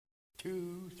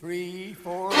2, 3,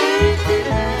 4.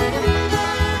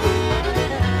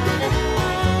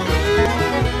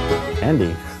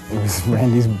 Randy. It was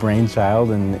Randy's brainchild,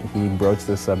 and he broached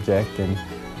the subject,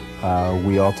 and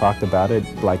we all talked about it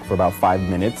like for about 5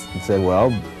 minutes and said,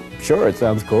 well, sure, it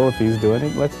sounds cool. If he's doing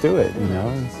it, let's do it. You know,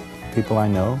 it's people I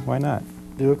know, why not?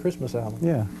 Do a Christmas album.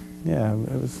 Yeah, yeah,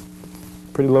 it was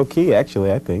pretty low-key,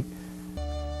 actually, I think.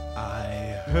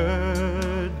 I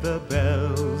heard the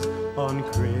bells on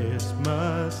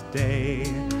Christmas Day,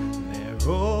 their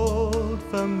old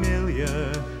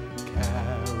familiar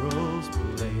carols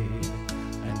played,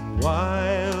 and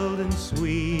wild and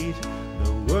sweet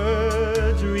the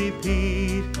words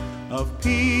repeat of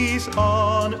peace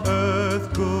on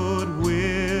earth,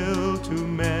 goodwill to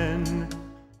men.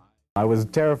 I was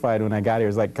terrified when I got here. It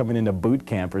was like coming into boot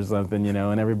camp or something, you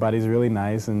know, and everybody's really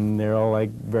nice, and they're all like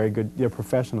very good, they're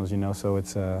professionals, you know, so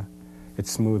it's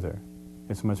smoother.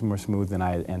 It's much more smooth than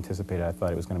I had anticipated. I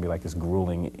thought it was going to be like this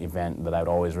grueling event that I would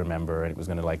always remember, and it was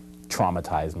going to like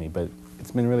traumatize me, but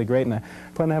it's been really great, and I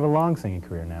plan to have a long singing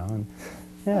career now, and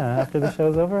yeah, after the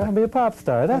show's over, I'll be a pop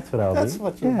star. That's what I'll be. That's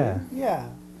what you'll do. Yeah.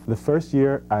 The first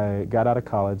year I got out of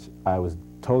college, I was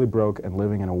totally broke and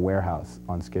living in a warehouse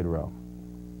on Skid Row.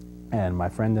 And my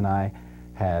friend and I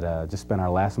had just spent our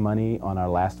last money on our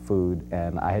last food,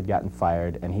 and I had gotten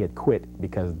fired, and he had quit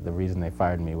because the reason they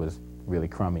fired me was really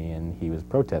crummy, and he was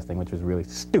protesting, which was really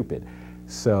stupid.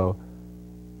 So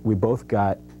we both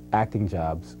got acting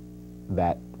jobs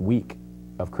that week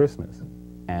of Christmas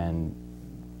and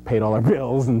paid all our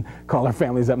bills and called our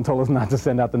families up and told us not to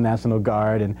send out the National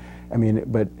Guard. And I mean,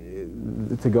 but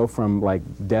to go from like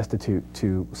destitute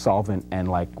to solvent and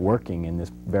like working in this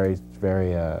very,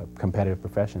 very competitive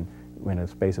profession in a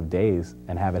space of days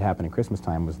and have it happen at Christmas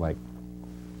time was like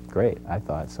great, I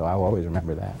thought. So I'll always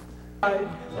remember that.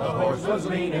 The horse was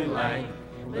lean and lank,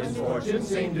 misfortune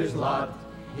seemed his lot.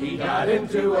 He got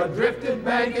into a drifted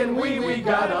bank and we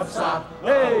got upsot.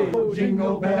 Hey!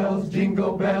 Jingle bells,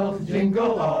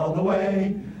 jingle all the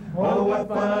way. Oh, what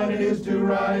fun it is to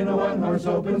ride in a one-horse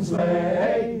open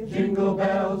sleigh. Jingle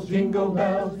bells,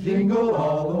 jingle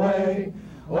all the way.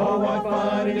 Oh, what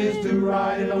fun it is to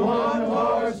ride in a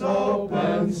one-horse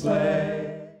open sleigh.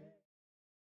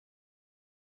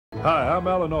 Hi, I'm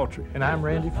Alan Autry. And I'm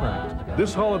Randy Franks.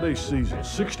 This holiday season,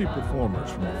 60 performers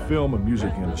from the film and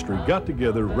music industry got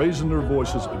together, raising their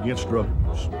voices against drug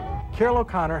abuse. Carroll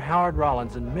O'Connor, Howard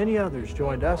Rollins, and many others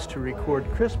joined us to record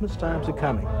Christmas Time's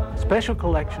A-Coming, a special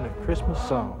collection of Christmas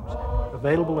songs,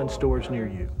 available in stores near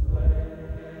you.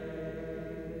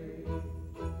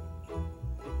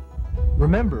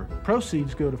 Remember,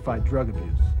 proceeds go to fight drug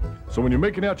abuse. So when you're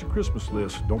making out your Christmas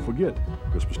list, don't forget,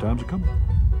 Christmas Time's A-Coming.